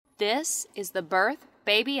This is the Birth,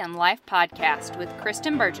 Baby, and Life podcast with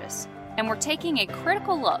Kristen Burgess, and we're taking a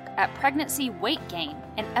critical look at pregnancy weight gain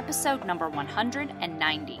in episode number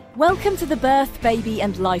 190. Welcome to the Birth, Baby,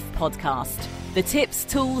 and Life podcast. The tips,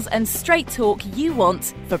 tools, and straight talk you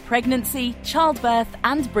want for pregnancy, childbirth,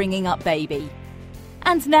 and bringing up baby.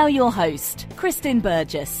 And now your host, Kristen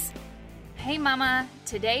Burgess. Hey mama,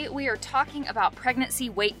 today we are talking about pregnancy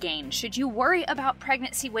weight gain. Should you worry about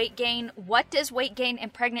pregnancy weight gain? What does weight gain in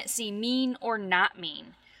pregnancy mean or not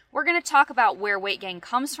mean? We're going to talk about where weight gain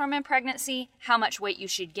comes from in pregnancy, how much weight you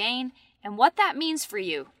should gain, and what that means for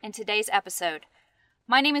you in today's episode.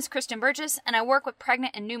 My name is Kristen Burgess, and I work with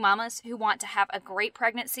pregnant and new mamas who want to have a great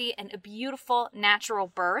pregnancy and a beautiful natural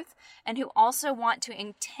birth, and who also want to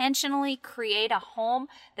intentionally create a home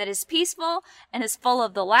that is peaceful and is full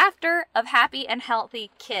of the laughter of happy and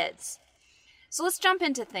healthy kids. So let's jump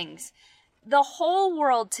into things. The whole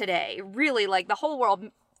world today, really the whole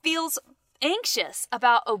world, feels anxious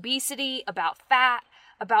about obesity, about fat,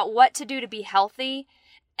 about what to do to be healthy.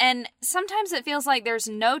 And sometimes it feels like there's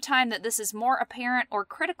no time that this is more apparent or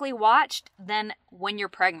critically watched than when you're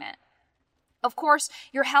pregnant. Of course,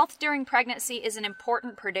 your health during pregnancy is an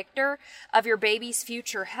important predictor of your baby's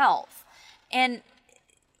future health. And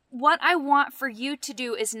what I want for you to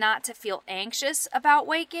do is not to feel anxious about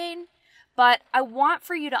weight gain, but I want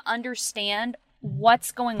for you to understand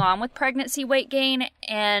what's going on with pregnancy weight gain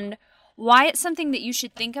and why it's something that you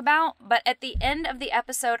should think about. But at the end of the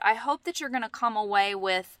episode, I hope that you're going to come away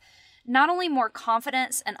with not only more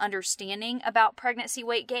confidence and understanding about pregnancy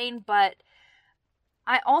weight gain, but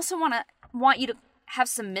I also want you to have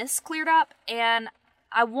some myths cleared up, and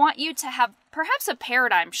I want you to have perhaps a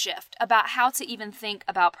paradigm shift about how to even think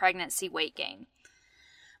about pregnancy weight gain.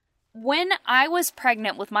 When I was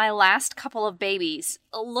pregnant with my last couple of babies,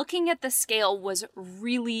 looking at the scale was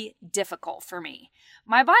really difficult for me.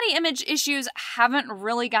 My body image issues haven't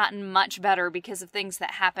really gotten much better because of things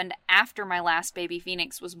that happened after my last baby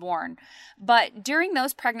Phoenix was born. But during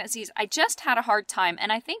those pregnancies, I just had a hard time,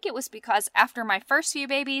 and I think it was because after my first few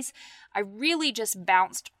babies, I really just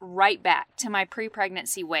bounced right back to my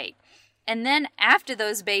pre-pregnancy weight. And then after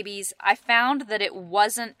those babies, I found that it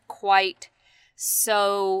wasn't quite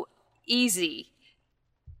so easy.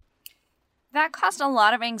 That caused a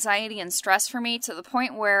lot of anxiety and stress for me, to the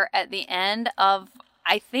point where at the end of,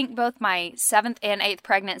 I think, both my 7th and 8th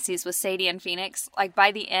pregnancies with Sadie and Phoenix,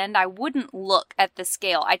 by the end, I wouldn't look at the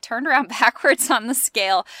scale. I turned around backwards on the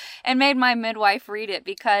scale and made my midwife read it,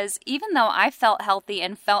 because even though I felt healthy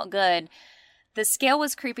and felt good, the scale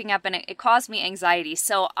was creeping up and it caused me anxiety.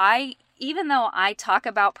 So even though I talk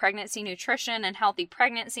about pregnancy nutrition and healthy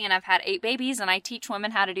pregnancy, and I've had 8 babies and I teach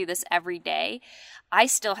women how to do this every day, I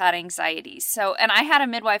still had anxiety. And I had a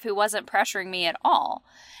midwife who wasn't pressuring me at all.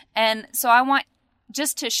 And so I want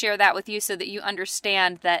just to share that with you so that you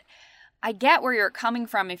understand that I get where you're coming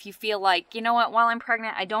from if you feel like, you know what, while I'm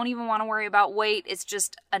pregnant, I don't even want to worry about weight. It's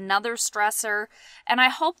just another stressor. And I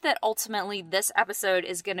hope that ultimately this episode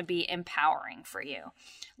is going to be empowering for you.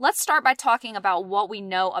 Let's start by talking about what we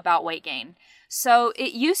know about weight gain. So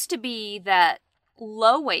it used to be that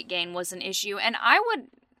low weight gain was an issue, and I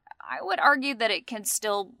would argue that it can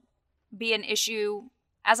still be an issue.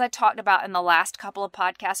 As I talked about in the last couple of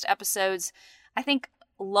podcast episodes, I think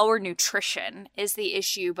lower nutrition is the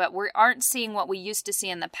issue, but we aren't seeing what we used to see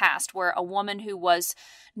in the past, where a woman who was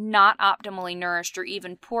not optimally nourished or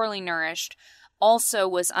even poorly nourished also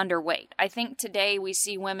was underweight. I think today we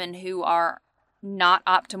see women who are not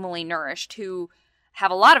optimally nourished who have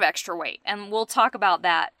a lot of extra weight, and we'll talk about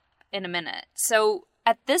that in a minute. So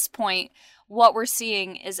at this point, what we're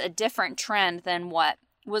seeing is a different trend than what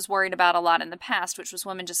was worried about a lot in the past, which was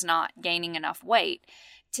women just not gaining enough weight.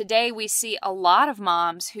 Today, we see a lot of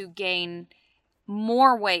moms who gain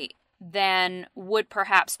more weight than would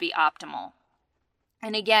perhaps be optimal.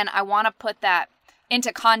 And again, I want to put that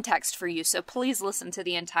into context for you, so please listen to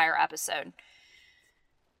the entire episode.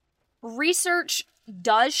 Research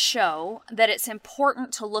does show that it's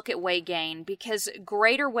important to look at weight gain, because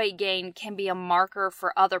greater weight gain can be a marker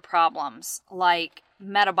for other problems, like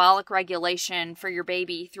metabolic regulation for your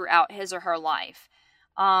baby throughout his or her life.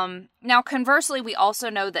 Now, conversely, we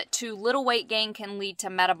also know that too little weight gain can lead to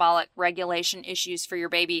metabolic regulation issues for your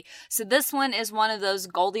baby. So this one is one of those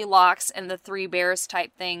Goldilocks and the 3 bears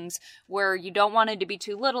type things, where you don't want it to be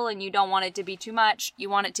too little and you don't want it to be too much.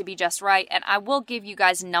 You want it to be just right. And I will give you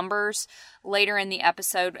guys numbers later in the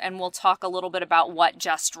episode, and we'll talk a little bit about what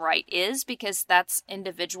just right is, because that's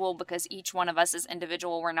individual, because each one of us is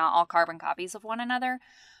individual. We're not all carbon copies of one another.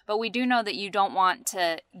 But we do know that you don't want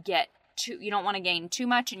to get you don't want to gain too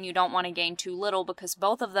much and you don't want to gain too little, because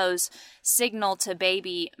both of those signal to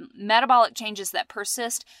baby metabolic changes that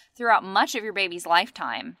persist throughout much of your baby's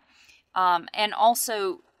lifetime. And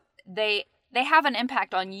also they have an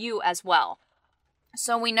impact on you as well.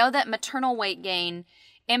 So we know that maternal weight gain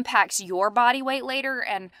impacts your body weight later,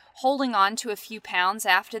 and holding on to a few pounds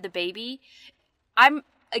after the baby. I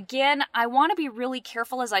want to be really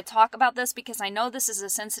careful as I talk about this, because I know this is a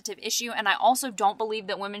sensitive issue, and I also don't believe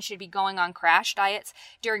that women should be going on crash diets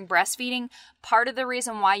during breastfeeding. Part of the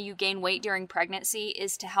reason why you gain weight during pregnancy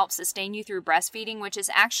is to help sustain you through breastfeeding, which is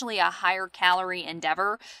actually a higher calorie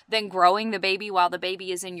endeavor than growing the baby while the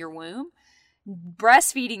baby is in your womb.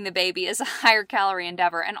 Breastfeeding the baby is a higher calorie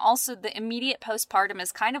endeavor, and also the immediate postpartum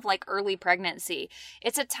is kind of like early pregnancy.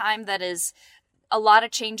 It's a time that is a lot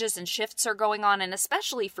of changes and shifts are going on, and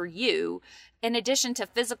especially for you, in addition to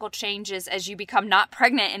physical changes as you become not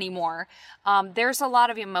pregnant anymore, there's a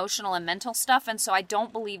lot of emotional and mental stuff, and so I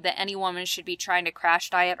don't believe that any woman should be trying to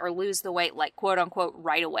crash diet or lose the weight, like, quote unquote,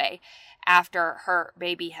 right away after her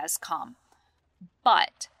baby has come.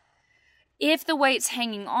 But if the weight's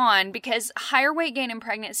hanging on, because higher weight gain in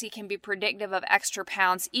pregnancy can be predictive of extra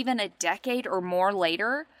pounds even a decade or more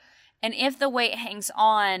later, and if the weight hangs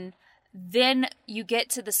on, then you get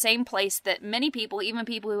to the same place that many people, even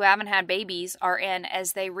people who haven't had babies, are in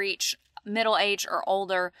as they reach middle age or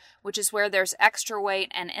older, which is where there's extra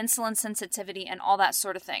weight and insulin sensitivity and all that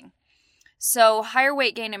sort of thing. So higher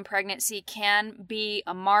weight gain in pregnancy can be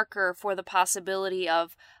a marker for the possibility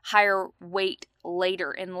of higher weight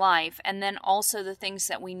later in life, and then also the things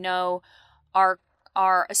that we know are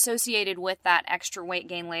associated with that extra weight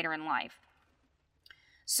gain later in life.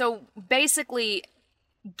 So basically,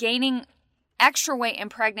 gaining extra weight in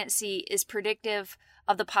pregnancy is predictive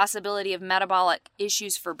of the possibility of metabolic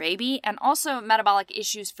issues for baby and also metabolic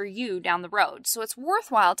issues for you down the road. So it's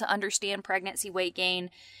worthwhile to understand pregnancy weight gain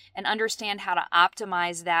and understand how to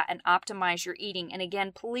optimize that and optimize your eating. And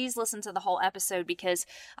again, please listen to the whole episode, because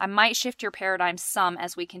I might shift your paradigm some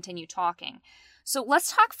as we continue talking. So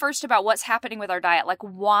let's talk first about what's happening with our diet. Like,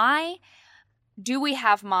 why do we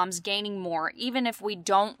have moms gaining more even if we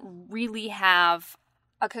don't really have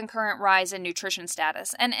a concurrent rise in nutrition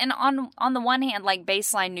status? And on the one hand, like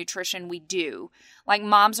baseline nutrition, we do. Like,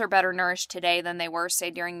 moms are better nourished today than they were,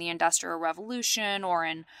 say, during the Industrial Revolution or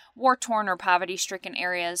in war-torn or poverty-stricken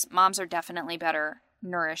areas. Moms are definitely better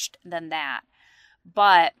nourished than that.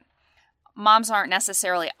 But moms aren't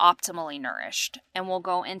necessarily optimally nourished, and we'll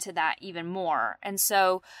go into that even more. And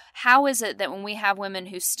so how is it that when we have women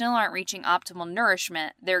who still aren't reaching optimal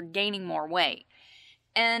nourishment, they're gaining more weight?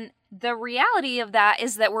 And the reality of that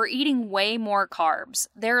is that we're eating way more carbs.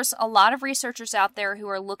 There's a lot of researchers out there who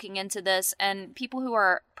are looking into this, and people who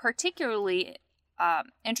are particularly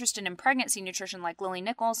interested in pregnancy nutrition, like Lily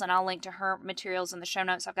Nichols, and I'll link to her materials in the show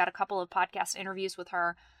notes. I've got a couple of podcast interviews with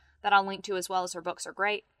her that I'll link to, as well as her books are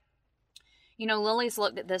great. You know, Lily's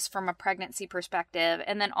looked at this from a pregnancy perspective,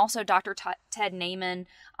 and then also Dr. Ted Naiman.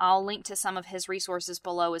 I'll link to some of his resources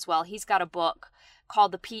below as well. He's got a book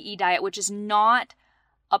called The PE Diet, which is not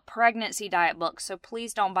a pregnancy diet book, so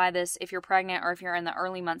please don't buy this if you're pregnant or if you're in the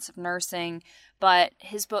early months of nursing, but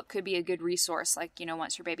his book could be a good resource, like, you know,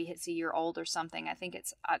 once your baby hits a year old or something. I think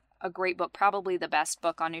it's a great book, probably the best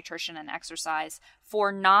book on nutrition and exercise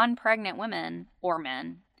for non-pregnant women or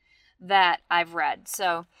men that I've read.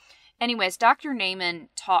 So anyways, Dr. Naiman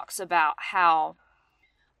talks about how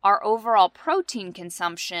our overall protein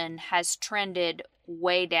consumption has trended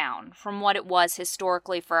way down from what it was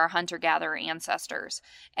historically for our hunter-gatherer ancestors.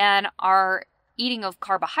 And our eating of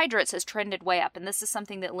carbohydrates has trended way up. And this is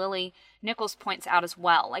something that Lily Nichols points out as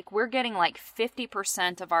well. Like, we're getting like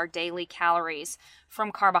 50% of our daily calories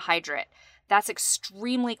from carbohydrate. That's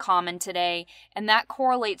extremely common today. And that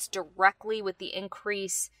correlates directly with the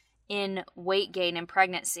increase in weight gain in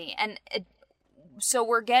pregnancy. And so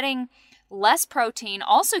we're getting less protein,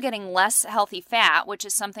 also getting less healthy fat, which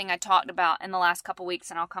is something I talked about in the last couple weeks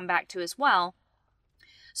and I'll come back to as well.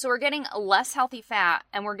 So we're getting less healthy fat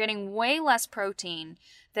and we're getting way less protein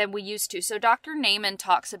than we used to. So Dr. Naiman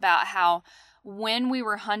talks about how when we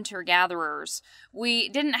were hunter-gatherers, we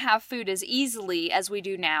didn't have food as easily as we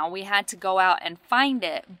do now. We had to go out and find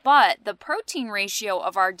it, but the protein ratio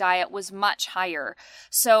of our diet was much higher.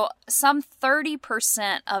 So some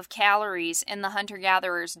 30% of calories in the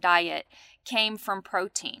hunter-gatherer's diet came from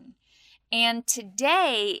protein. And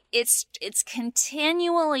today, it's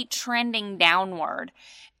continually trending downward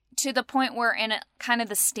to the point where in kind of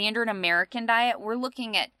the standard American diet, we're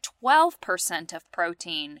looking at 12% of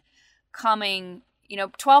protein coming,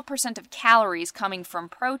 12% of calories coming from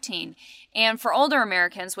protein. And for older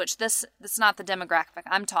Americans, which that's not the demographic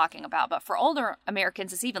I'm talking about, but for older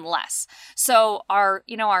Americans, it's even less. So our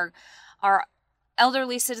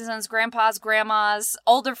elderly citizens, grandpas, grandmas,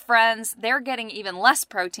 older friends, they're getting even less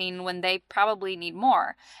protein when they probably need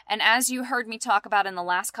more. And as you heard me talk about in the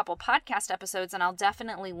last couple podcast episodes, and I'll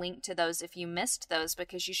definitely link to those if you missed those,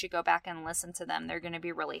 because you should go back and listen to them. They're going to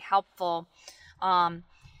be really helpful.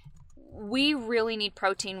 We really need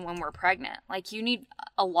protein when we're pregnant. Like, you need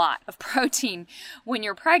a lot of protein when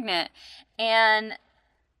you're pregnant. And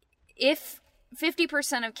if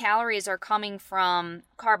 50% of calories are coming from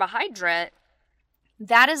carbohydrate,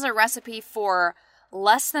 that is a recipe for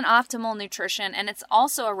less than optimal nutrition, and it's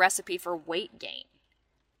also a recipe for weight gain.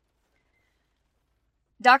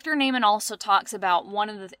 Dr. Naiman also talks about one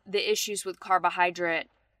of the issues with carbohydrate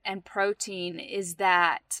and protein is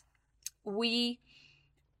that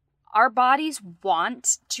our bodies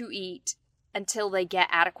want to eat until they get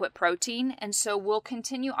adequate protein, and so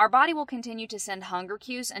our body will continue to send hunger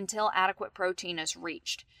cues until adequate protein is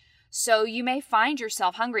reached. So you may find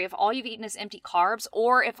yourself hungry if all you've eaten is empty carbs,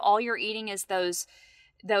 or if all you're eating is those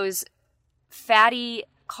fatty,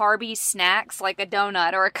 carby snacks like a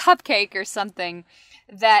donut or a cupcake or something,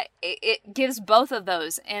 that it gives both of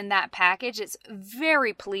those in that package. It's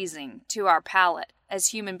very pleasing to our palate as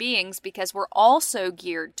human beings because we're also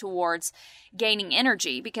geared towards gaining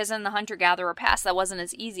energy, because in the hunter-gatherer past, that wasn't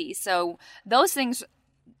as easy. So those things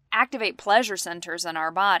activate pleasure centers in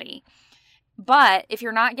our body. But if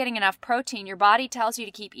you're not getting enough protein, your body tells you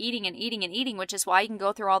to keep eating and eating and eating, which is why you can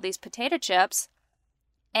go through all these potato chips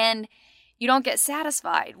and you don't get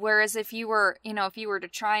satisfied. Whereas if you were to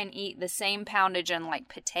try and eat the same poundage in like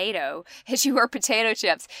potato as you were potato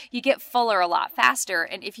chips, you get fuller a lot faster.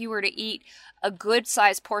 And if you were to eat a good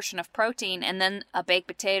sized portion of protein and then a baked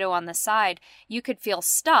potato on the side, you could feel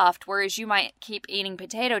stuffed, whereas you might keep eating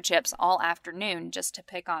potato chips all afternoon, just to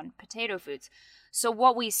pick on potato foods. So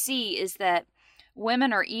what we see is that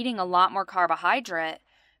women are eating a lot more carbohydrate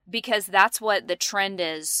because that's what the trend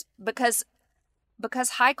is. Because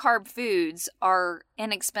high carb foods are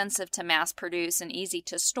inexpensive to mass produce and easy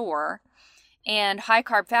to store, and high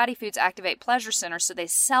carb fatty foods activate pleasure centers, so they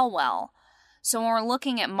sell well. So when we're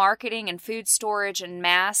looking at marketing and food storage and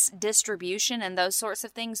mass distribution and those sorts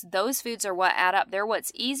of things, those foods are what add up. They're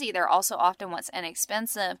what's easy. They're also often what's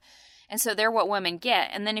inexpensive. And so they're what women get.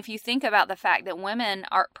 And then if you think about the fact that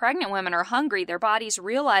pregnant women are hungry, their bodies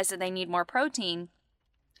realize that they need more protein.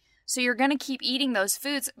 So you're going to keep eating those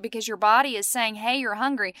foods because your body is saying, hey, you're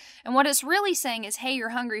hungry. And what it's really saying is, hey, you're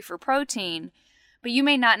hungry for protein. But you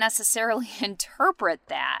may not necessarily interpret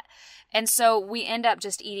that. And so we end up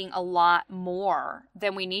just eating a lot more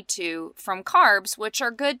than we need to from carbs, which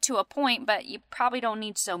are good to a point, but you probably don't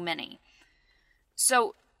need so many.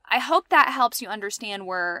 So I hope that helps you understand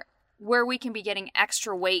where we can be getting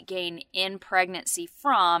extra weight gain in pregnancy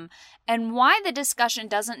from, and why the discussion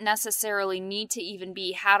doesn't necessarily need to even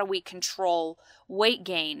be how do we control weight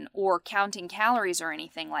gain or counting calories or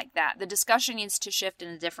anything like that. The discussion needs to shift in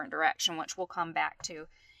a different direction, which we'll come back to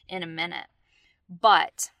in a minute.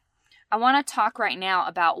 But I want to talk right now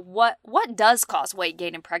about what does cause weight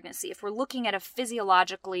gain in pregnancy if we're looking at a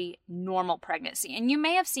physiologically normal pregnancy. And you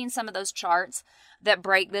may have seen some of those charts that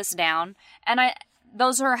break this down, and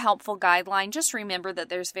those are a helpful guideline. Just remember that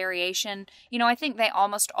there's variation. I think they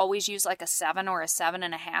almost always use like a 7 or a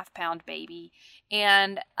 7.5 pound baby.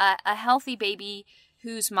 And a healthy baby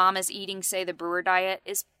whose mom is eating, say, the Brewer diet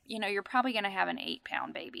is, you're probably going to have an 8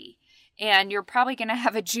 pound baby. And you're probably going to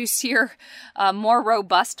have a juicier, more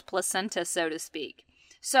robust placenta, so to speak.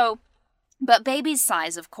 But baby's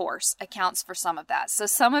size, of course, accounts for some of that. So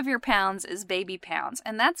some of your pounds is baby pounds,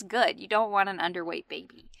 and that's good. You don't want an underweight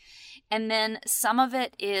baby. And then some of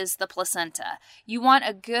it is the placenta. You want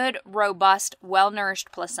a good, robust,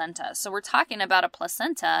 well-nourished placenta. So we're talking about a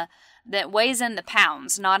placenta that weighs in the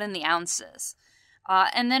pounds, not in the ounces.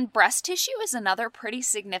 And then breast tissue is another pretty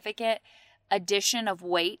significant addition of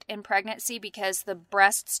weight in pregnancy because the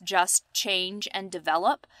breasts just change and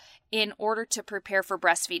develop in order to prepare for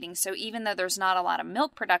breastfeeding. So even though there's not a lot of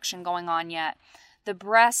milk production going on yet, the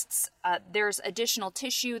breasts, there's additional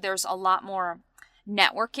tissue, there's a lot more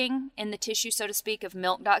networking in the tissue, so to speak, of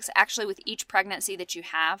milk ducts. Actually, with each pregnancy that you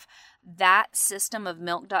have, that system of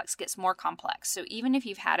milk ducts gets more complex. So even if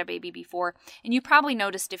you've had a baby before, and you probably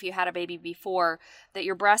noticed if you had a baby before that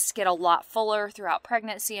your breasts get a lot fuller throughout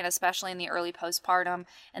pregnancy and especially in the early postpartum,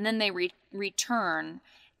 and then they return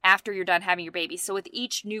after you're done having your baby. So with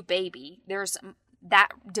each new baby, there's that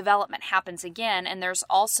development happens again. And there's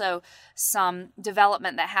also some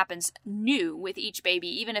development that happens new with each baby,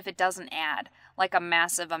 even if it doesn't add like a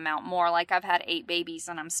massive amount more. Like I've had 8 babies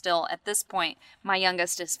and I'm still, at this point, my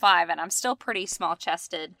youngest is 5 and I'm still pretty small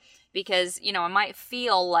chested because, I might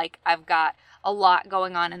feel like I've got a lot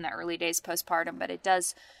going on in the early days postpartum, but it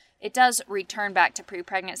does return back to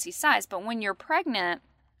pre-pregnancy size. But when you're pregnant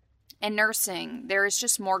and nursing, there is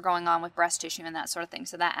just more going on with breast tissue and that sort of thing.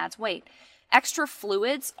 So that adds weight. Extra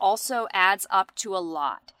fluids also adds up to a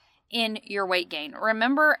lot in your weight gain.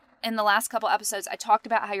 Remember in the last couple episodes, I talked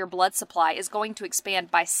about how your blood supply is going to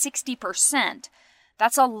expand by 60%.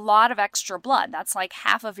 That's a lot of extra blood. That's like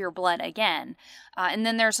half of your blood again. And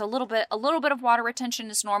then there's a little bit of water retention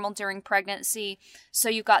is normal during pregnancy. So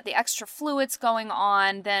you've got the extra fluids going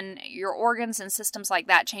on. Then your organs and systems like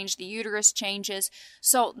that change. The uterus changes.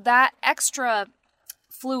 So that extra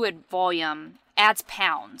fluid volume adds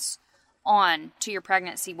pounds on to your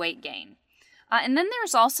pregnancy weight gain. And then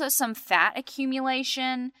there's also some fat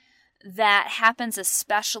accumulation that happens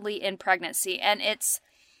especially in pregnancy. And it's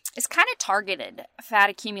kind of targeted fat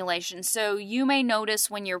accumulation. So you may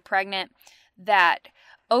notice when you're pregnant that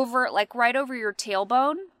right over your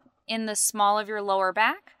tailbone in the small of your lower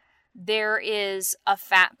back, there is a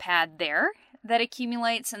fat pad there that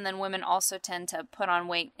accumulates. And then women also tend to put on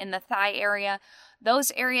weight in the thigh area.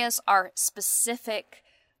 Those areas are specific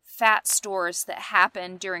fat stores that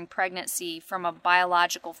happen during pregnancy from a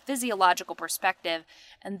biological, physiological perspective.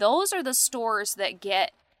 And those are the stores that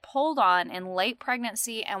get pulled on in late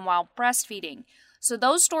pregnancy and while breastfeeding. So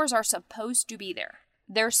those stores are supposed to be there.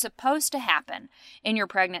 They're supposed to happen in your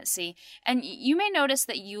pregnancy. And you may notice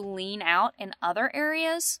that you lean out in other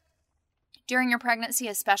areas during your pregnancy,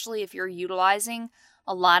 especially if you're utilizing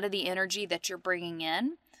a lot of the energy that you're bringing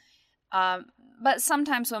in. But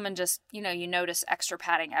sometimes women just, you notice extra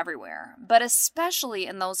padding everywhere. But especially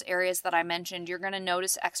in those areas that I mentioned, you're going to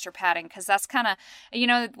notice extra padding because that's kind of,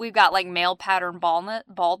 we've got like male pattern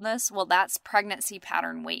baldness. Well, that's pregnancy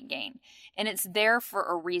pattern weight gain. And it's there for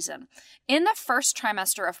a reason. In the first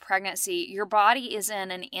trimester of pregnancy, your body is in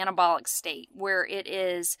an anabolic state where it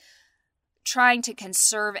is trying to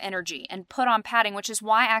conserve energy and put on padding, which is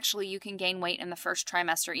why actually you can gain weight in the first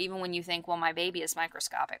trimester, even when you think, well, my baby is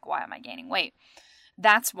microscopic. Why am I gaining weight?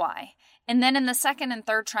 That's why. And then in the second and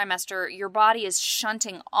third trimester, your body is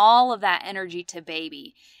shunting all of that energy to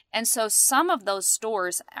baby. And so some of those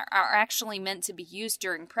stores are actually meant to be used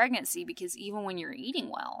during pregnancy because even when you're eating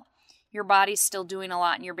well, your body's still doing a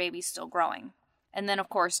lot and your baby's still growing. And then, of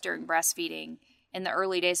course, during breastfeeding, in the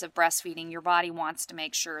early days of breastfeeding, your body wants to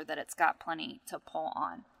make sure that it's got plenty to pull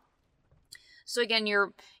on. So again,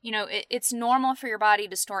 it's normal for your body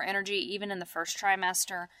to store energy even in the first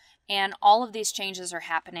trimester, and all of these changes are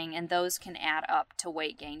happening, and those can add up to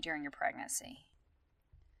weight gain during your pregnancy.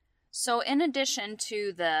 So in addition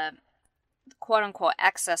to the quote-unquote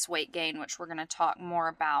excess weight gain, which we're going to talk more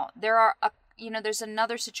about, there's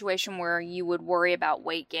another situation where you would worry about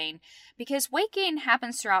weight gain because weight gain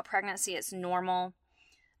happens throughout pregnancy. It's normal.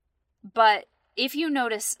 But if you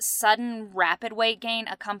notice sudden rapid weight gain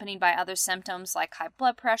accompanied by other symptoms like high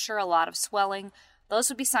blood pressure, a lot of swelling, those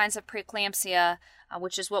would be signs of preeclampsia,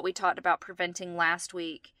 which is what we talked about preventing last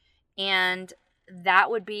week. And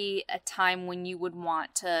that would be a time when you would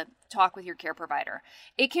want to talk with your care provider.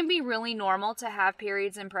 It can be really normal to have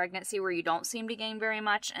periods in pregnancy where you don't seem to gain very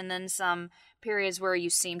much, and then some periods where you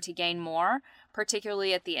seem to gain more,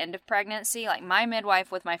 particularly at the end of pregnancy. Like my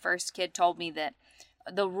midwife with my first kid told me that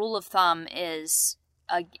the rule of thumb is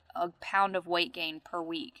a pound of weight gain per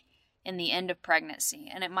week in the end of pregnancy,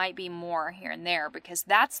 and it might be more here and there because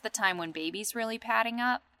that's the time when baby's really padding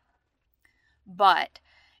up. But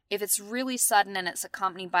if it's really sudden and it's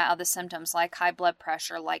accompanied by other symptoms like high blood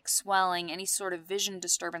pressure, like swelling, any sort of vision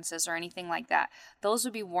disturbances or anything like that, those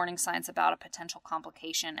would be warning signs about a potential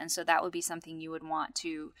complication. And so that would be something you would want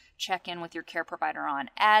to check in with your care provider on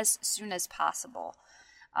as soon as possible.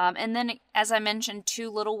 And then, as I mentioned, too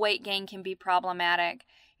little weight gain can be problematic.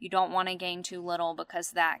 You don't want to gain too little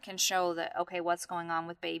because that can show that, okay, what's going on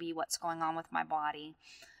with baby? What's going on with my body?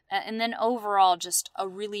 And then overall, just a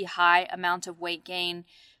really high amount of weight gain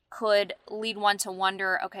could lead one to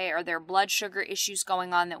wonder, okay, are there blood sugar issues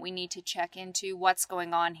going on that we need to check into? What's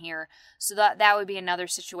going on here? So that would be another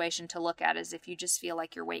situation to look at, is if you just feel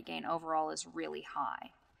like your weight gain overall is really high.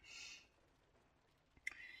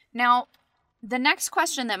 Now, the next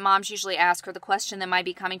question that moms usually ask, or the question that might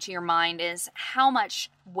be coming to your mind, is how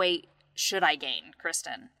much weight should I gain,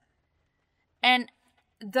 Kristen? And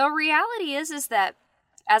the reality is that,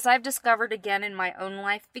 as I've discovered again in my own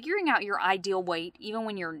life, figuring out your ideal weight, even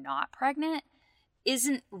when you're not pregnant,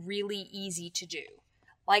 isn't really easy to do.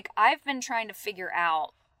 Like, I've been trying to figure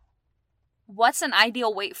out what's an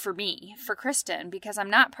ideal weight for me, for Kristen, because I'm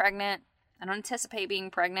not pregnant. I don't anticipate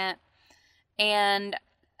being pregnant. And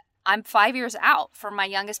I'm 5 years out from my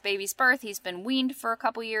youngest baby's birth. He's been weaned for a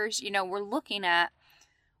couple years. We're looking at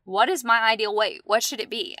what is my ideal weight? What should it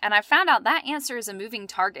be? And I found out that answer is a moving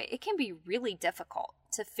target. It can be really difficult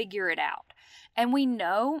to figure it out. And we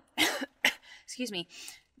know, excuse me,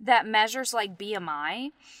 that measures like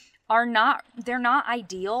BMI they're not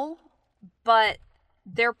ideal, but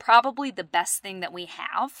they're probably the best thing that we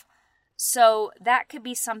have. So that could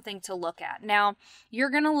be something to look at. Now, you're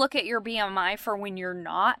going to look at your BMI for when you're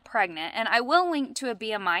not pregnant. And I will link to a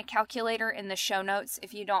BMI calculator in the show notes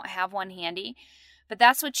if you don't have one handy. But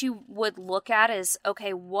that's what you would look at is,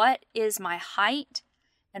 okay, what is my height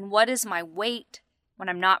and what is my weight when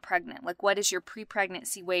I'm not pregnant? Like, what is your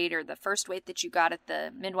pre-pregnancy weight or the first weight that you got at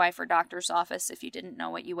the midwife or doctor's office if you didn't know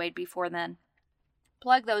what you weighed before then?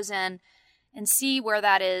 Plug those in and see where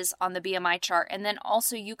that is on the BMI chart. And then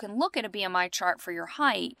also you can look at a BMI chart for your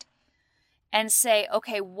height and say,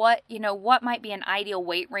 okay, what might be an ideal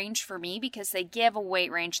weight range for me? Because they give a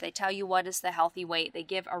weight range. They tell you what is the healthy weight. They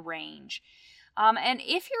give a range. And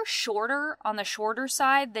if you're shorter, on the shorter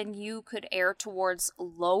side, then you could err towards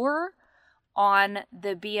lower on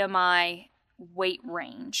the BMI weight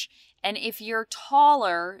range. And if you're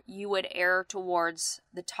taller, you would err towards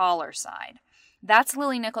the taller side. That's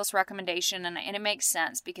Lily Nichols' recommendation, and it makes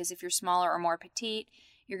sense because if you're smaller or more petite,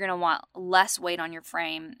 you're going to want less weight on your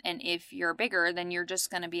frame. And if you're bigger, then you're just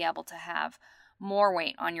going to be able to have more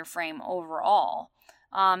weight on your frame overall.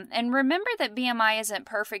 And remember that BMI isn't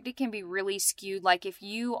perfect. It can be really skewed. Like if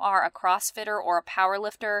you are a CrossFitter or a power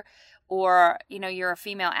lifter or, you're a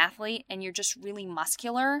female athlete and you're just really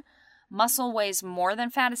muscular, muscle weighs more than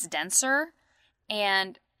fat, is denser,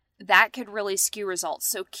 and that could really skew results.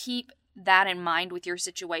 So keep that in mind with your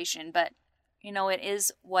situation. But, it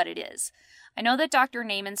is what it is. I know that Dr.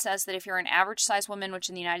 Naiman says that if you're an average size woman, which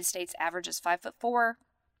in the United States average is 5'4",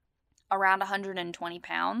 around 120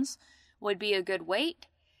 pounds, would be a good weight,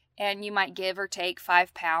 and you might give or take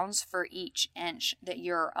 5 pounds for each inch that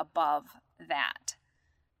you're above that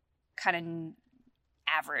kind of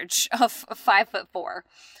average of 5'4".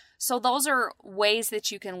 So those are ways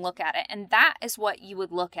that you can look at it, and that is what you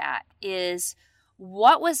would look at is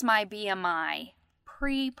what was my BMI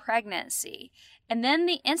pre-pregnancy? And then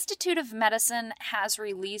the Institute of Medicine has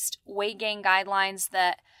released weight gain guidelines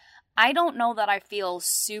that I don't know that I feel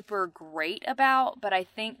super great about, but I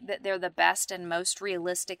think that they're the best and most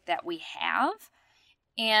realistic that we have.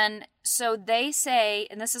 And so they say,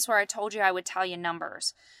 and this is where I told you I would tell you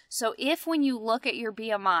numbers. So if when you look at your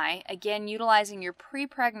BMI, again, utilizing your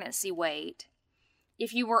pre-pregnancy weight,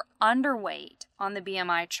 if you were underweight on the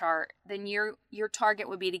BMI chart, then your target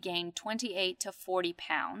would be to gain 28 to 40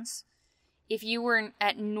 pounds. If you were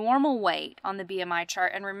at normal weight on the BMI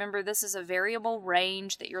chart, and remember this is a variable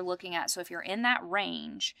range that you're looking at, so if you're in that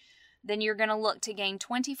range, then you're going to look to gain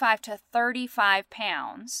 25 to 35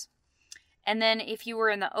 pounds. And then if you were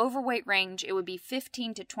in the overweight range, it would be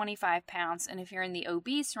 15 to 25 pounds. And if you're in the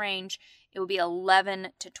obese range, it would be 11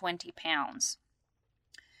 to 20 pounds.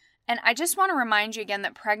 And I just want to remind you again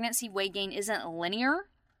that pregnancy weight gain isn't linear.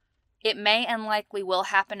 It may and likely will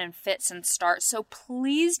happen in fits and starts. So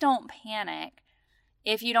please don't panic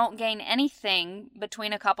if you don't gain anything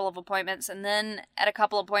between a couple of appointments and then at a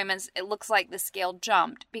couple of appointments it looks like the scale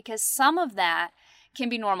jumped, because some of that can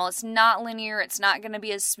be normal. It's not linear. It's not going to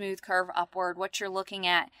be a smooth curve upward. What you're looking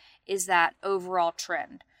at is that overall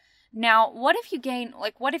trend. Now, what if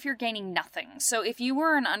you're gaining nothing? So if you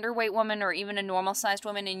were an underweight woman or even a normal sized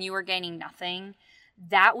woman and you were gaining nothing,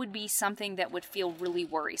 that would be something that would feel really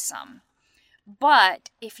worrisome. But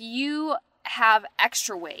if you have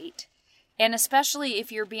extra weight, and especially if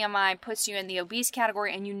your BMI puts you in the obese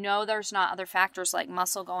category and you know there's not other factors like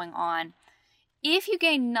muscle going on, if you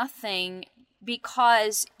gain nothing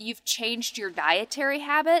because you've changed your dietary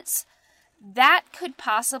habits, that could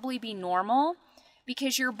possibly be normal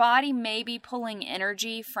because your body may be pulling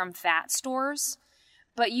energy from fat stores.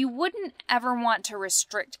 But you wouldn't ever want to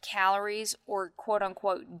restrict calories or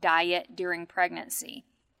quote-unquote diet during pregnancy.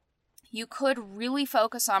 You could really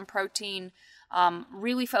focus on protein,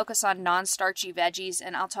 really focus on non-starchy veggies,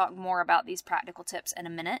 and I'll talk more about these practical tips in a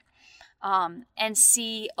minute, and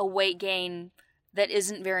see a weight gain that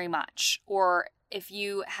isn't very much, or if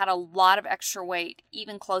you had a lot of extra weight,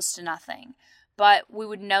 even close to nothing. But we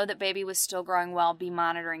would know that baby was still growing well, be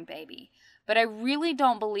monitoring baby. But I really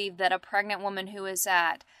don't believe that a pregnant woman who is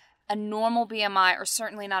at a normal BMI, or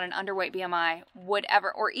certainly not an underweight BMI, would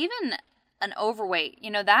ever, or even an overweight,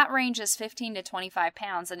 that range is 15 to 25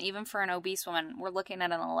 pounds. And even for an obese woman, we're looking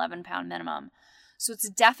at an 11-pound minimum. So it's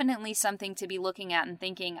definitely something to be looking at and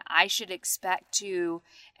thinking, I should expect to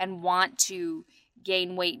and want to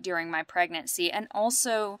gain weight during my pregnancy. And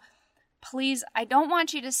also, please, I don't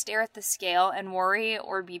want you to stare at the scale and worry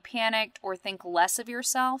or be panicked or think less of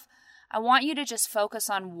yourself. I want you to just focus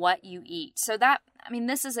on what you eat. So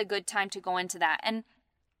this is a good time to go into that. And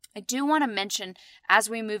I do want to mention, as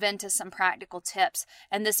we move into some practical tips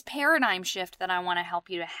and this paradigm shift that I want to help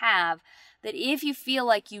you to have, that if you feel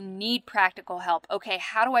like you need practical help, okay,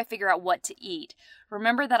 how do I figure out what to eat?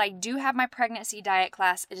 Remember that I do have my pregnancy diet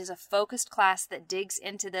class. It is a focused class that digs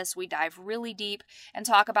into this. We dive really deep and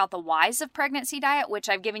talk about the whys of pregnancy diet, which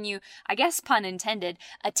I've given you, I guess pun intended,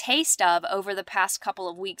 a taste of over the past couple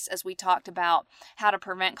of weeks as we talked about how to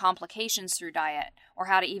prevent complications through diet or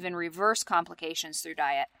how to even reverse complications through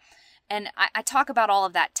diet. And I talk about all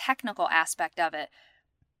of that technical aspect of it.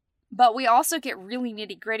 But we also get really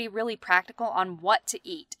nitty-gritty, really practical on what to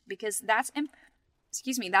eat, because that's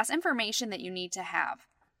information that you need to have.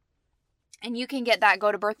 And you can get that.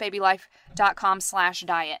 Go to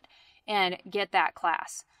birthbabylife.com/diet and get that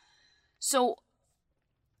class. So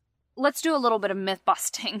let's do a little bit of myth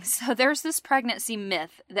busting. So there's this pregnancy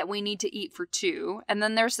myth that we need to eat for 2, and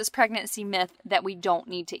then there's this pregnancy myth that we don't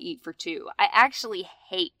need to eat for 2. I actually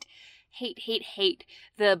hate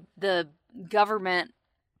the government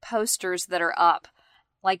posters that are up,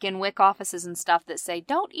 like in WIC offices and stuff, that say,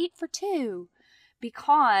 don't eat for 2,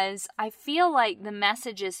 because I feel like the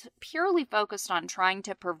message is purely focused on trying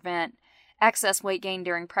to prevent excess weight gain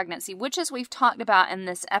during pregnancy, which, as we've talked about in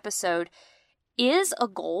this episode, is a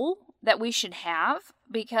goal that we should have,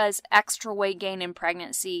 because extra weight gain in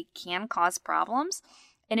pregnancy can cause problems.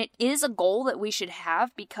 And it is a goal that we should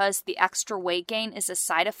have because the extra weight gain is a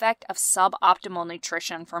side effect of suboptimal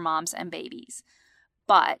nutrition for moms and babies.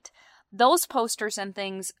 But those posters and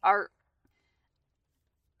things are,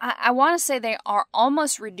 I want to say they are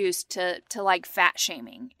almost reduced to like fat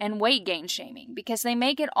shaming and weight gain shaming, because they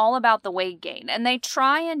make it all about the weight gain. And they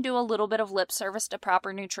try and do a little bit of lip service to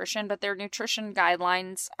proper nutrition, but their nutrition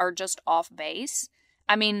guidelines are just off base.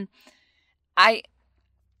 I mean,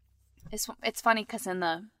 it's funny because in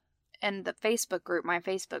the Facebook group, my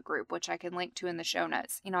Facebook group, which I can link to in the show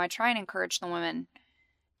notes, I try and encourage the women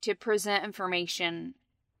to present information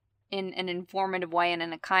in an informative way and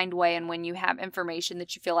in a kind way. And when you have information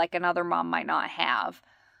that you feel like another mom might not have,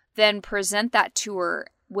 then present that to her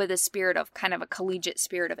with a spirit of kind of a collegiate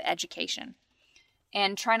spirit of education.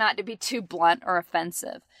 And try not to be too blunt or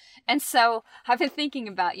offensive. And so I've been thinking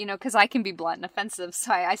about, because I can be blunt and offensive.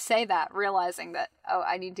 So I say that realizing that,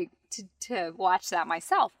 I need to watch that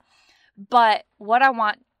myself. But what I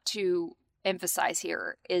want to emphasize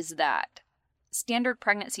here is that standard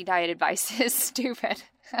pregnancy diet advice is stupid.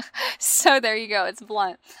 So there you go. It's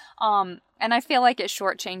blunt. And I feel like it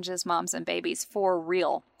shortchanges moms and babies for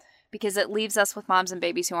real, because it leaves us with moms and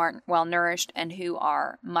babies who aren't well nourished and who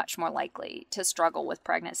are much more likely to struggle with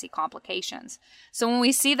pregnancy complications. So when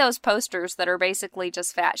we see those posters that are basically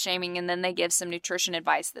just fat shaming, and then they give some nutrition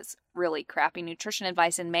advice that's really crappy nutrition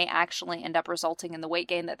advice and may actually end up resulting in the weight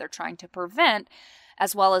gain that they're trying to prevent,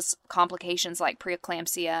 as well as complications like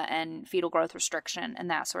preeclampsia and fetal growth restriction and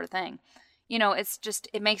that sort of thing.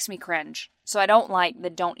 It makes me cringe. So I don't like the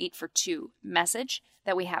don't eat for 2 message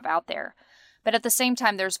that we have out there. But at the same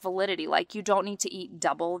time, there's validity. Like, you don't need to eat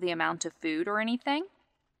double the amount of food or anything,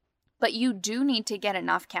 but you do need to get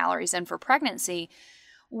enough calories in for pregnancy,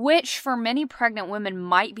 which for many pregnant women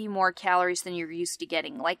might be more calories than you're used to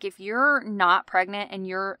getting. Like, if you're not pregnant and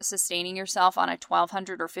you're sustaining yourself on a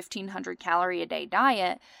 1,200 or 1,500 calorie a day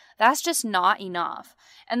diet, that's just not enough.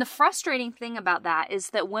 And the frustrating thing about that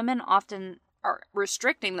is that women often are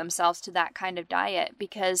restricting themselves to that kind of diet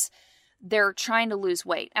because they're trying to lose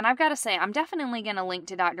weight. And I've got to say, I'm definitely going to link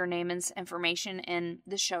to Dr. Naiman's information in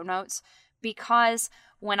the show notes, because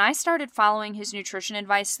when I started following his nutrition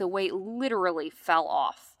advice, the weight literally fell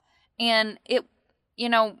off. And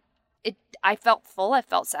I felt full, I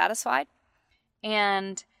felt satisfied.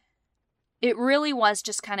 And it really was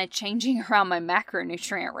just kind of changing around my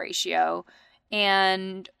macronutrient ratio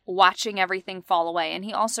and watching everything fall away. And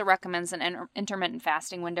he also recommends an intermittent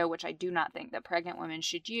fasting window, which I do not think that pregnant women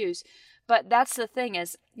should use. But that's the thing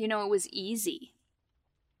is, it was easy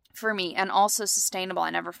for me and also sustainable.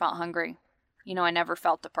 I never felt hungry. I never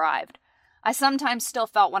felt deprived. I sometimes still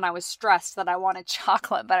felt when I was stressed that I wanted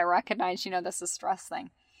chocolate, but I recognize, this is a stress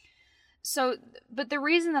thing. So, but the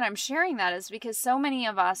reason that I'm sharing that is because so many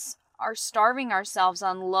of us are starving ourselves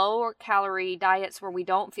on lower calorie diets where we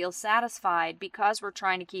don't feel satisfied because we're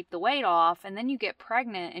trying to keep the weight off. And then you get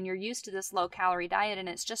pregnant and you're used to this low calorie diet and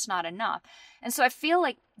it's just not enough. And so I feel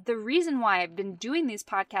like the reason why I've been doing these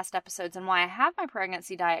podcast episodes and why I have my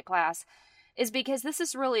pregnancy diet class is because this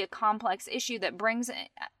is really a complex issue that brings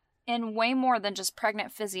in way more than just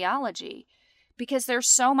pregnant physiology. Because there's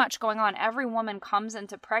so much going on. Every woman comes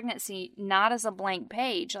into pregnancy not as a blank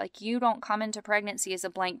page. Like, you don't come into pregnancy as a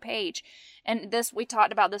blank page. And we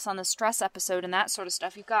talked about this on the stress episode and that sort of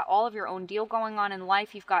stuff. You've got all of your own deal going on in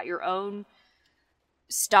life. You've got your own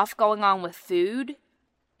stuff going on with food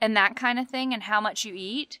and that kind of thing, and how much you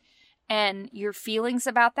eat and your feelings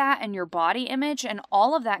about that and your body image, and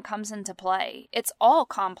all of that comes into play. It's all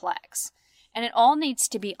complex and it all needs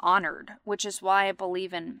to be honored, which is why I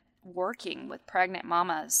believe in working with pregnant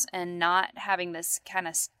mamas and not having this kind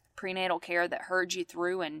of prenatal care that herds you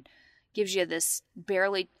through and gives you this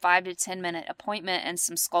barely 5 to 10 minute appointment and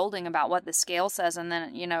some scolding about what the scale says, and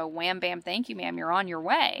then, wham, bam, thank you, ma'am, you're on your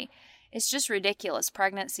way. It's just ridiculous.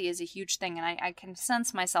 Pregnancy is a huge thing, and I can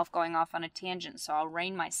sense myself going off on a tangent, so I'll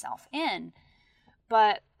rein myself in.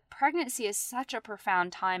 But pregnancy is such a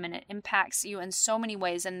profound time, and it impacts you in so many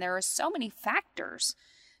ways, and there are so many factors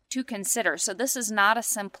to consider. So this is not a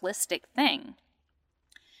simplistic thing.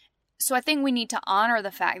 So I think we need to honor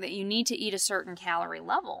the fact that you need to eat a certain calorie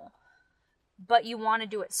level, but you want to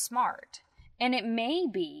do it smart. And it may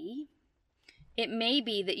be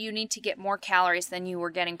that you need to get more calories than you were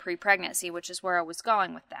getting pre-pregnancy, which is where I was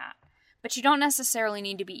going with that. But you don't necessarily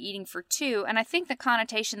need to be eating for two. And I think the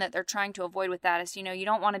connotation that they're trying to avoid with that is, you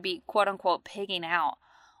don't want to be quote unquote pigging out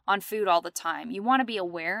on food all the time. You want to be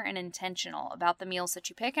aware and intentional about the meals that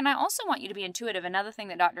you pick. And I also want you to be intuitive. Another thing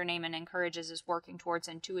that Dr. Naiman encourages is working towards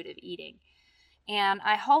intuitive eating. And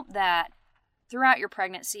I hope that throughout your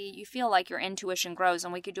pregnancy, you feel like your intuition grows,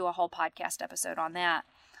 and we could do a whole podcast episode on that.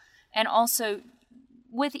 And also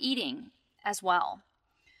with eating as well.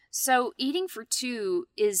 So eating for two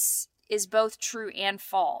is both true and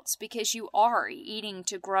false, because you are eating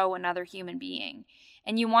to grow another human being.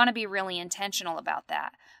 And you want to be really intentional about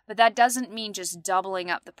that. But that doesn't mean just doubling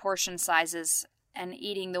up the portion sizes and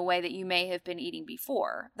eating the way that you may have been eating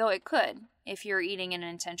before. Though it could, if you're eating in an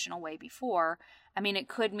intentional way before. It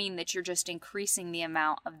could mean that you're just increasing the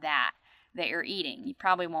amount of that you're eating. You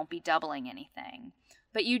probably won't be doubling anything.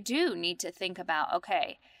 But you do need to think about,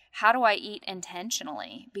 okay, how do I eat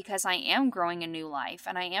intentionally? Because I am growing a new life,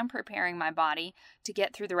 and I am preparing my body to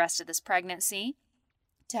get through the rest of this pregnancy,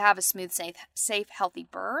 to have a smooth, safe, healthy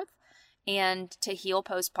birth, and to heal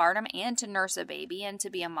postpartum, and to nurse a baby, and to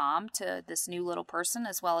be a mom to this new little person,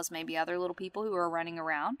 as well as maybe other little people who are running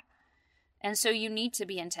around. And so you need to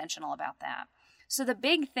be intentional about that. So the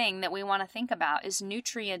big thing that we want to think about is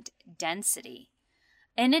nutrient density.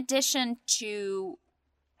 In addition to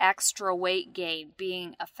extra weight gain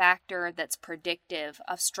being a factor that's predictive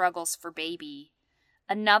of struggles for baby,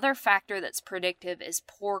 another factor that's predictive is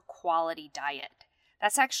poor quality diet.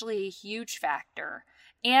 That's actually a huge factor.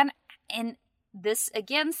 And this,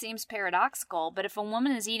 again, seems paradoxical, but if a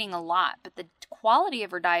woman is eating a lot, but the quality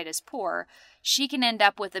of her diet is poor, she can end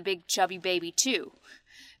up with a big chubby baby too.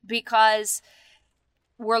 Because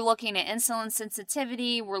we're looking at insulin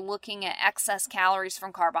sensitivity, we're looking at excess calories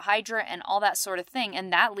from carbohydrate and all that sort of thing,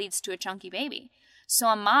 and that leads to a chunky baby. So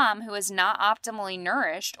a mom who is not optimally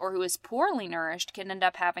nourished or who is poorly nourished can end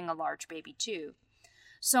up having a large baby too.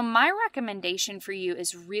 So my recommendation for you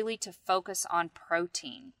is really to focus on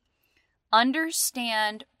protein.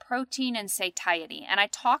 Understand protein and satiety. And I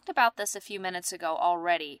talked about this a few minutes ago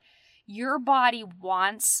already. Your body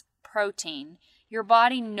wants protein. Your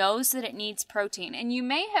body knows that it needs protein. And you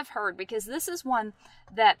may have heard, because this is one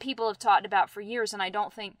that people have talked about for years, and I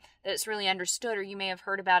don't think that it's really understood, or you may have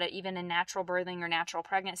heard about it even in natural birthing or natural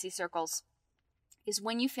pregnancy circles, is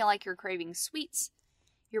when you feel like you're craving sweets,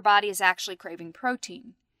 your body is actually craving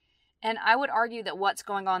protein. And I would argue that what's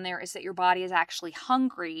going on there is that your body is actually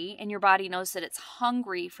hungry, and your body knows that it's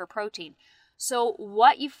hungry for protein. So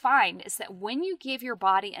what you find is that when you give your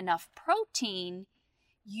body enough protein,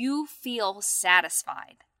 you feel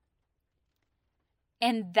satisfied.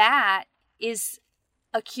 And that is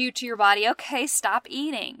a cue to your body, okay, stop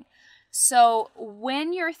eating. So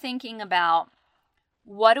when you're thinking about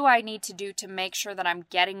what do I need to do to make sure that I'm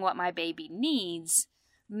getting what my baby needs,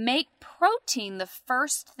 make protein the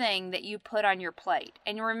first thing that you put on your plate.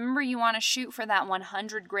 And remember, you want to shoot for that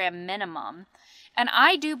 100 gram minimum. And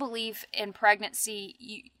I do believe in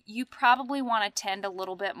pregnancy, you probably want to tend a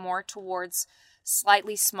little bit more towards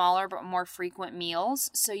slightly smaller but more frequent meals.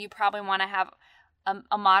 So you probably want to have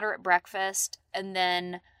a moderate breakfast and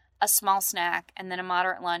then a small snack, and then a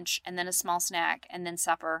moderate lunch, and then a small snack, and then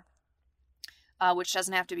supper, which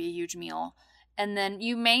doesn't have to be a huge meal. And then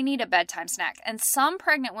you may need a bedtime snack. And some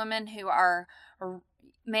pregnant women who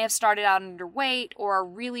may have started out underweight or are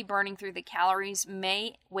really burning through the calories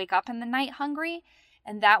may wake up in the night hungry,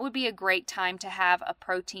 and that would be a great time to have a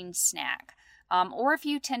protein snack. Or if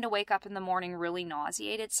you tend to wake up in the morning really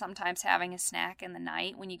nauseated, sometimes having a snack in the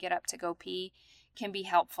night when you get up to go pee can be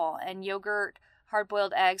helpful. And yogurt,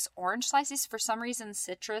 hard-boiled eggs, orange slices, for some reason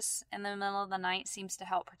citrus in the middle of the night seems to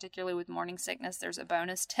help, particularly with morning sickness. There's a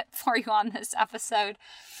bonus tip for you on this episode.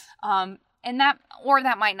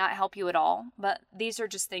 That might not help you at all, but these are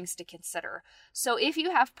just things to consider. So if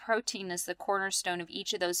you have protein as the cornerstone of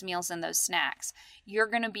each of those meals and those snacks, you're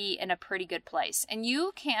going to be in a pretty good place. And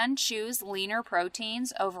you can choose leaner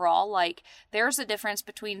proteins overall. Like, there's a difference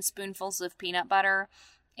between spoonfuls of peanut butter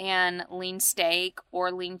and lean steak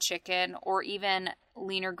or lean chicken or even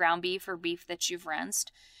leaner ground beef or beef that you've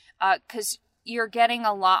rinsed, because you're getting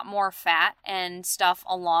a lot more fat and stuff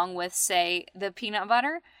along with, say, the peanut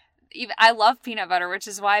butter. I love peanut butter, which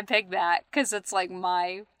is why I picked that, because it's like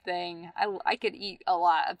my thing. I could eat a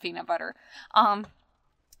lot of peanut butter.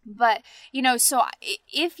 But, so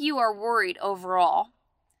if you are worried overall,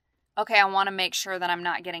 okay, I want to make sure that I'm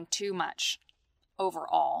not getting too much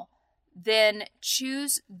overall, then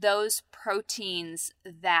choose those proteins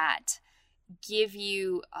that give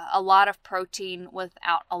you a lot of protein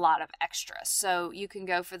without a lot of extra. So you can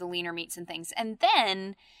go for the leaner meats and things. And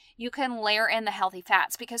then you can layer in the healthy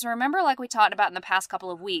fats, because remember, like we talked about in the past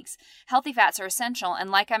couple of weeks, healthy fats are essential.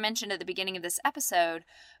 And like I mentioned at the beginning of this episode,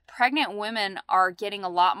 pregnant women are getting a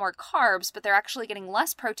lot more carbs, but they're actually getting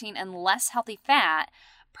less protein and less healthy fat,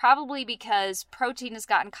 probably because protein has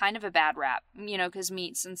gotten kind of a bad rap, because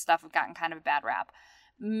meats and stuff have gotten kind of a bad rap.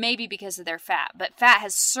 Maybe because of their fat, but fat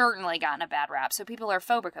has certainly gotten a bad rap, so people are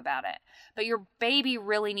phobic about it. But your baby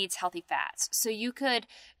really needs healthy fats. So you could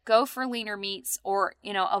go for leaner meats or,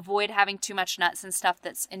 avoid having too much nuts and stuff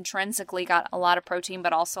that's intrinsically got a lot of protein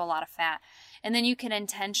but also a lot of fat. And then you can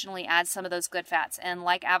intentionally add some of those good fats. And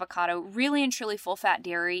like avocado, really and truly full fat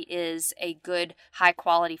dairy is a good high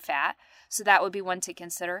quality fat. So that would be one to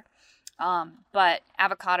consider. But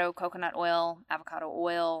avocado, coconut oil,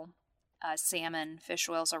 salmon, fish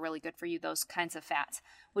oils are really good for you. Those kinds of fats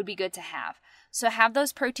would be good to have. So have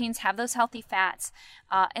those proteins, have those healthy fats,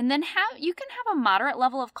 and then you can have a moderate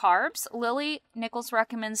level of carbs. Lily Nichols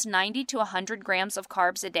recommends 90 to 100 grams of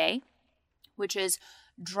carbs a day, which is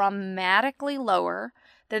dramatically lower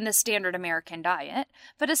than the standard American diet,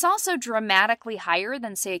 but it's also dramatically higher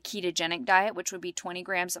than, say, a ketogenic diet, which would be 20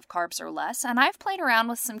 grams of carbs or less. And I've played around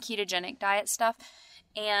with some ketogenic diet stuff,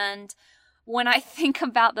 and when I think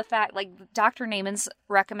about the fact, like Dr. Naiman's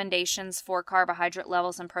recommendations for carbohydrate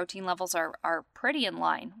levels and protein levels are pretty in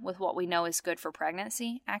line with what we know is good for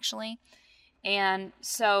pregnancy, actually. And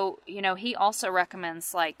so, he also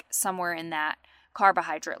recommends like somewhere in that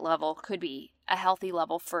carbohydrate level could be a healthy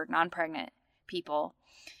level for non-pregnant people.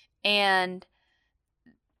 And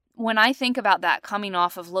when I think about that, coming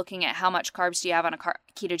off of looking at how much carbs do you have on a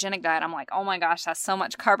ketogenic diet, I'm like, oh my gosh, that's so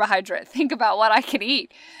much carbohydrate. Think about what I could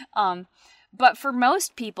eat. But for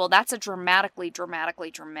most people, that's a dramatically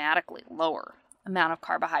lower amount of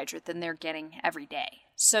carbohydrate than they're getting every day.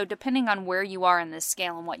 So depending on where you are in this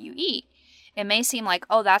scale and what you eat, it may seem like,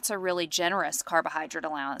 oh, that's a really generous carbohydrate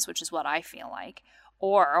allowance, which is what I feel like.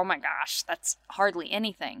 Or, oh my gosh, that's hardly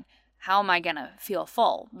anything. How am I going to feel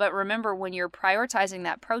full? But remember, when you're prioritizing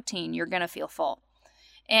that protein, you're going to feel full.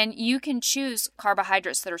 And you can choose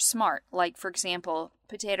carbohydrates that are smart. Like, for example,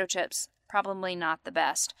 potato chips, probably not the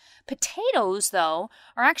best. Potatoes, though,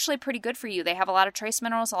 are actually pretty good for you. They have a lot of trace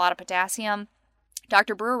minerals, a lot of potassium.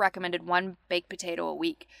 Dr. Brewer recommended 1 baked potato a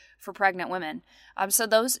week for pregnant women. So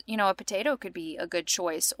those, a potato could be a good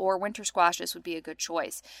choice, or winter squashes would be a good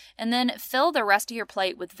choice. And then fill the rest of your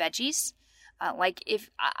plate with veggies. Like if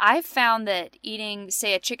I've found that eating,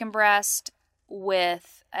 say, a chicken breast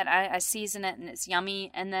and I season it and it's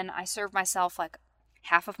yummy, and then I serve myself like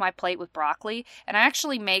half of my plate with broccoli, and I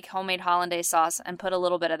actually make homemade hollandaise sauce and put a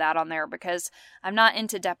little bit of that on there because I'm not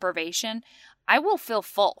into deprivation. I will feel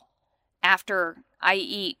full after I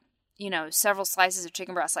eat, several slices of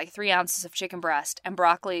chicken breast, like 3 ounces of chicken breast and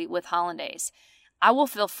broccoli with hollandaise. I will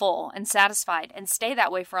feel full and satisfied and stay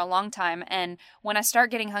that way for a long time. And when I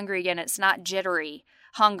start getting hungry again, it's not jittery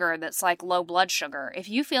hunger that's like low blood sugar. If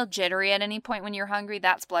you feel jittery at any point when you're hungry,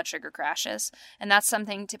 that's blood sugar crashes. And that's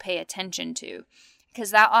something to pay attention to,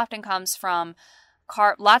 because that often comes from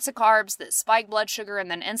lots of carbs that spike blood sugar, and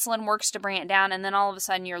then insulin works to bring it down, and then all of a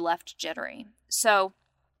sudden you're left jittery. So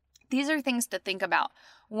These are things to think about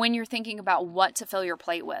when you're thinking about what to fill your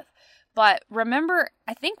plate with. But remember,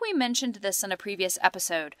 I think we mentioned this in a previous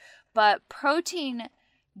episode, but protein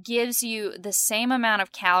gives you the same amount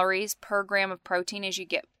of calories per gram of protein as you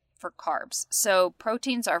get for carbs. So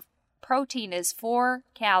protein is 4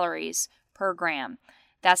 calories per gram.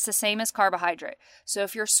 That's the same as carbohydrate. So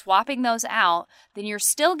if you're swapping those out, then you're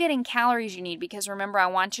still getting calories you need, because remember, I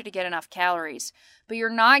want you to get enough calories, but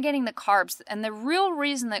you're not getting the carbs. And the real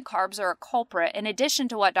reason that carbs are a culprit, in addition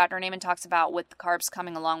to what Dr. Naiman talks about with the carbs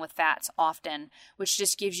coming along with fats often, which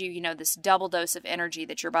just gives you, this double dose of energy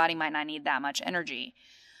that your body might not need that much energy.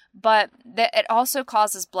 But it also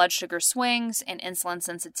causes blood sugar swings and insulin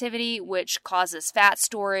sensitivity, which causes fat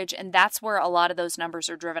storage, and that's where a lot of those numbers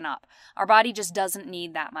are driven up. Our body just doesn't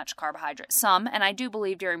need that much carbohydrate. Some, and I do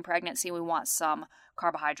believe during pregnancy we want some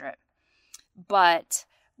carbohydrate, but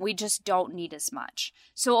we just don't need as much.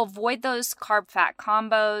 So avoid those carb-fat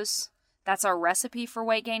combos. That's our recipe for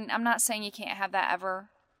weight gain. I'm not saying you can't have that ever,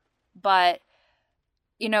 but,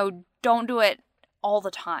 don't do it all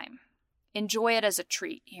the time. Enjoy it as a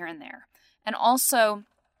treat here and there. And also,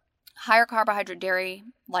 higher carbohydrate dairy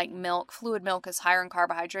like milk, fluid milk is higher in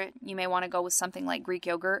carbohydrate. You may want to go with something like Greek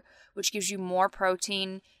yogurt, which gives you more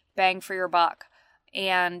protein, bang for your buck,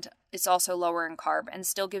 and it's also lower in carb and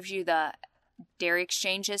still gives you the dairy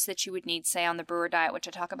exchanges that you would need, say, on the Brewer diet, which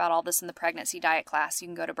I talk about all this in the pregnancy diet class. You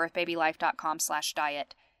can go to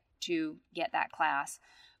birthbabylife.com/diet to get that class.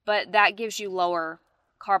 But that gives you lower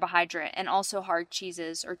carbohydrate, and also hard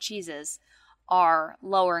cheeses or cheeses are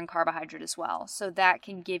lower in carbohydrate as well. So that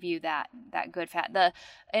can give you that good fat.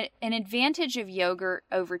 An advantage of yogurt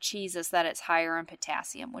over cheese is that it's higher in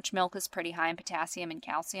potassium, which milk is pretty high in potassium and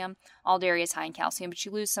calcium. All dairy is high in calcium, but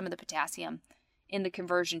you lose some of the potassium in the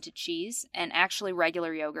conversion to cheese. And actually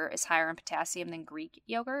all yogurt is higher in potassium than Greek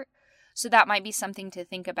yogurt. So that might be something to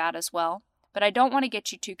think about as well. But I don't want to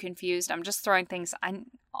get you too confused. I'm just throwing things.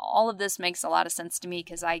 All of this makes a lot of sense to me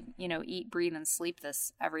because I, eat, breathe, and sleep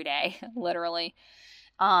this every day, literally.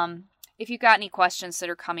 If you've got any questions that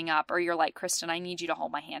are coming up, or you're like, Kristen, I need you to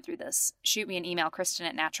hold my hand through this, shoot me an email,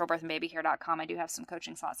 Kristen@naturalbirthandbabycare.com. I do have some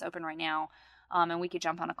coaching slots open right now. And we could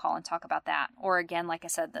jump on a call and talk about that. Or again, like I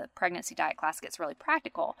said, the pregnancy diet class gets really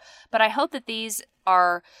practical. But I hope that these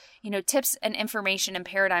are, tips and information and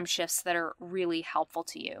paradigm shifts that are really helpful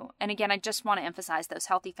to you. And again, I just want to emphasize those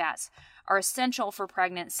healthy fats are essential for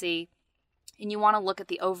pregnancy. And you want to look at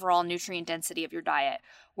the overall nutrient density of your diet.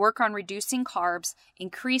 Work on reducing carbs,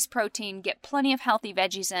 increase protein, get plenty of healthy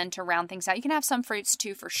veggies in to round things out. You can have some fruits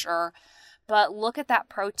too, for sure. But look at that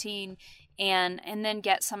protein and then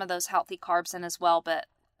get some of those healthy carbs in as well. But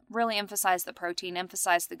really emphasize the protein,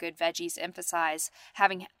 emphasize the good veggies, emphasize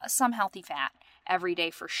having some healthy fat every day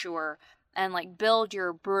for sure. And build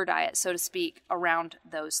your Brewer diet, so to speak, around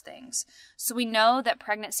those things. So we know that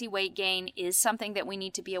pregnancy weight gain is something that we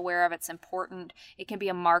need to be aware of. It's important. It can be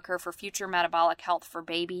a marker for future metabolic health for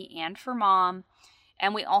baby and for mom.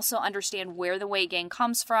 And we also understand where the weight gain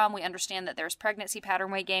comes from. We understand that there's pregnancy pattern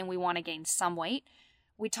weight gain. We want to gain some weight.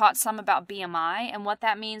 We taught some about BMI and what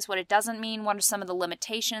that means, what it doesn't mean, what are some of the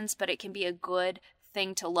limitations, but it can be a good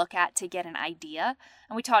thing to look at to get an idea.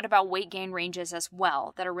 And we talked about weight gain ranges as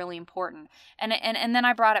well that are really important. And then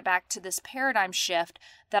I brought it back to this paradigm shift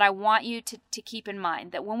that I want you to keep in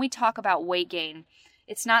mind, that when we talk about weight gain,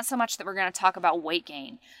 it's not so much that we're going to talk about weight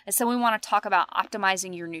gain. And so we want to talk about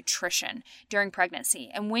optimizing your nutrition during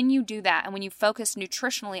pregnancy. And when you do that, and when you focus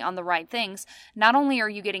nutritionally on the right things, not only are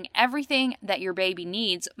you getting everything that your baby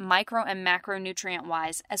needs, micro and macronutrient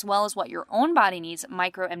wise, as well as what your own body needs,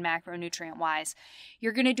 micro and macronutrient wise,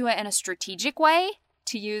 you're going to do it in a strategic way,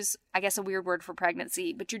 to use, I guess, a weird word for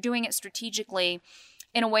pregnancy, but you're doing it strategically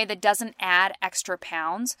in a way that doesn't add extra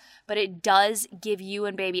pounds, but it does give you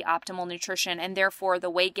and baby optimal nutrition, and therefore the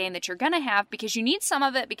weight gain that you're going to have, because you need some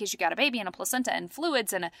of it because you got a baby and a placenta and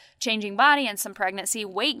fluids and a changing body and some pregnancy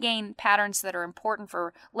weight gain patterns that are important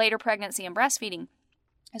for later pregnancy and breastfeeding,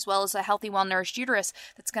 as well as a healthy, well-nourished uterus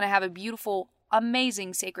that's going to have a beautiful,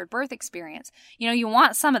 amazing sacred birth experience. You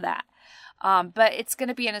want some of that, but it's going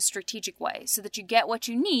to be in a strategic way so that you get what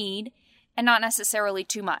you need and not necessarily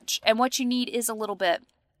too much. And what you need is a little bit.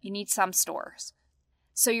 You need some stores.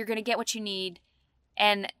 So you're going to get what you need,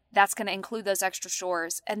 and that's going to include those extra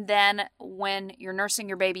stores. And then when you're nursing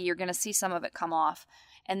your baby, you're going to see some of it come off.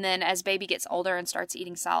 And then as baby gets older and starts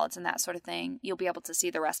eating solids and that sort of thing, you'll be able to see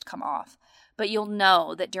the rest come off. But you'll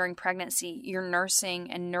know that during pregnancy, you're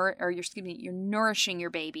nursing and you're nourishing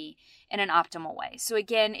your baby in an optimal way. So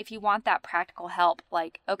again, if you want that practical help,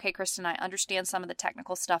 okay, Kristen, I understand some of the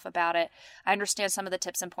technical stuff about it. I understand some of the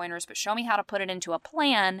tips and pointers, but show me how to put it into a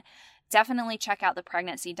plan definitely check out the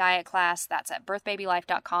pregnancy diet class. That's at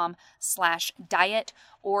birthbabylife.com/diet.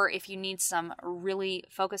 Or if you need some really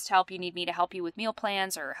focused help, you need me to help you with meal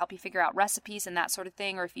plans or help you figure out recipes and that sort of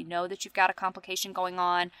thing, or if you know that you've got a complication going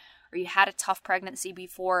on or you had a tough pregnancy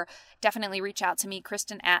before, definitely reach out to me,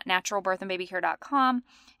 Kristen at naturalbirthandbabycare.com,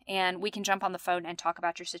 and we can jump on the phone and talk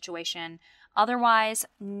about your situation. Otherwise,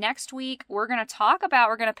 next week, we're going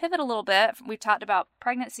to pivot a little bit. We've talked about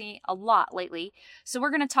pregnancy a lot lately, so we're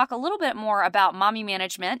going to talk a little bit more about mommy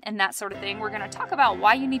management and that sort of thing. We're going to talk about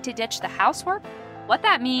why you need to ditch the housework, what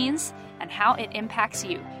that means, and how it impacts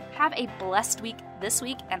you. Have a blessed week this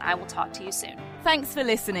week, and I will talk to you soon. Thanks for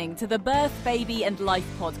listening to the Birth, Baby and Life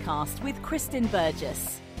podcast with Kristen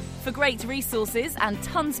Burgess. For great resources and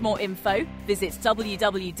tons more info, visit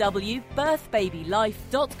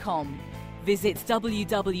www.birthbabylife.com. Visit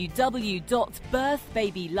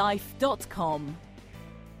www.birthbabylife.com.